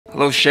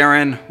Hello,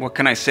 Sharon. What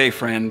can I say,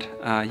 friend?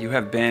 You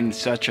have been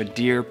such a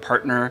dear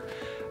partner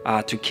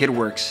to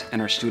KidWorks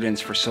and our students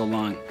for so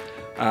long.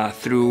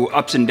 Through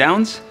ups and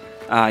downs,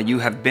 you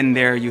have been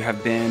there. You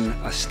have been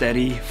a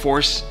steady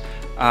force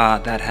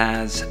that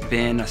has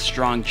been a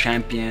strong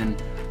champion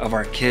of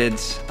our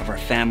kids, of our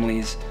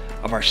families,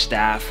 of our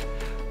staff.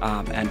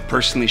 And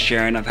personally,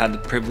 Sharon, I've had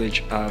the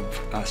privilege of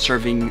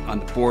serving on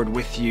the board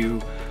with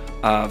you,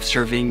 of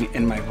serving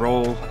in my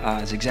role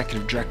as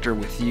executive director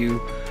with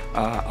you,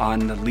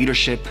 on the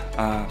leadership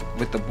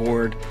with the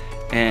board,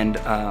 and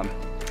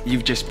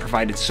you've just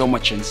provided so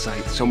much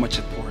insight, so much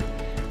support,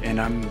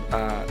 and I'm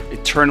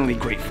eternally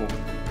grateful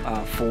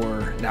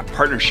for that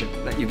partnership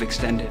that you've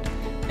extended,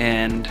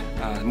 and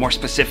more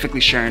specifically,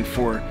 Sharon,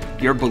 for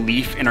your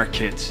belief in our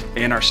kids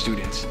and our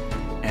students,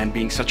 and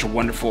being such a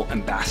wonderful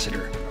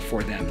ambassador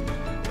for them.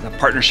 The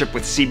partnership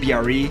with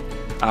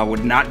CBRE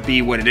would not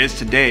be what it is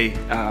today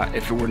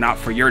if it were not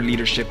for your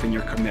leadership and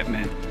your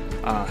commitment.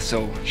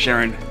 So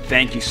Sharon,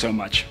 thank you so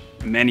much.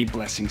 Many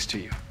blessings to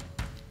you.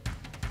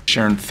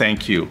 Sharon,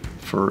 thank you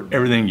for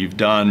everything you've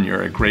done.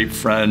 You're a great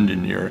friend,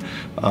 and you're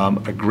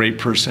a great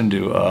person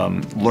to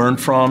learn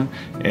from.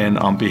 And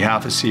on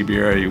behalf of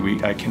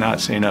CBRE, I cannot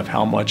say enough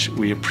how much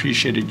we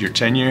appreciated your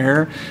tenure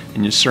here.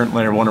 And you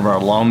certainly are one of our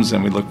alums,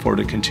 and we look forward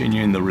to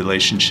continuing the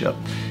relationship.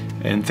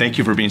 And thank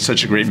you for being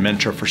such a great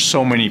mentor for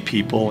so many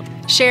people.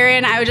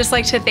 Sharon, I would just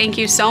like to thank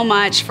you so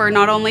much for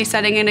not only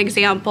setting an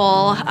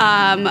example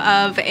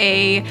of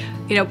a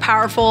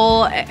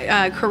powerful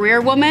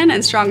career woman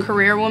and strong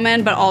career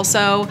woman, but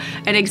also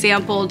an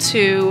example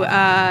to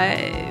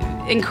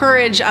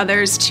encourage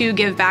others to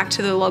give back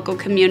to the local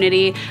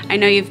community. I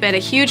know you've been a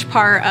huge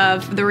part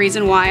of the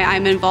reason why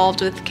I'm involved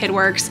with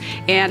KidWorks,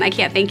 and I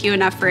can't thank you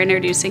enough for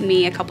introducing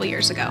me a couple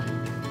years ago.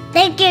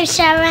 Thank you,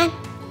 Sharon.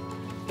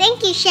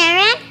 Thank you,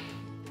 Sharon.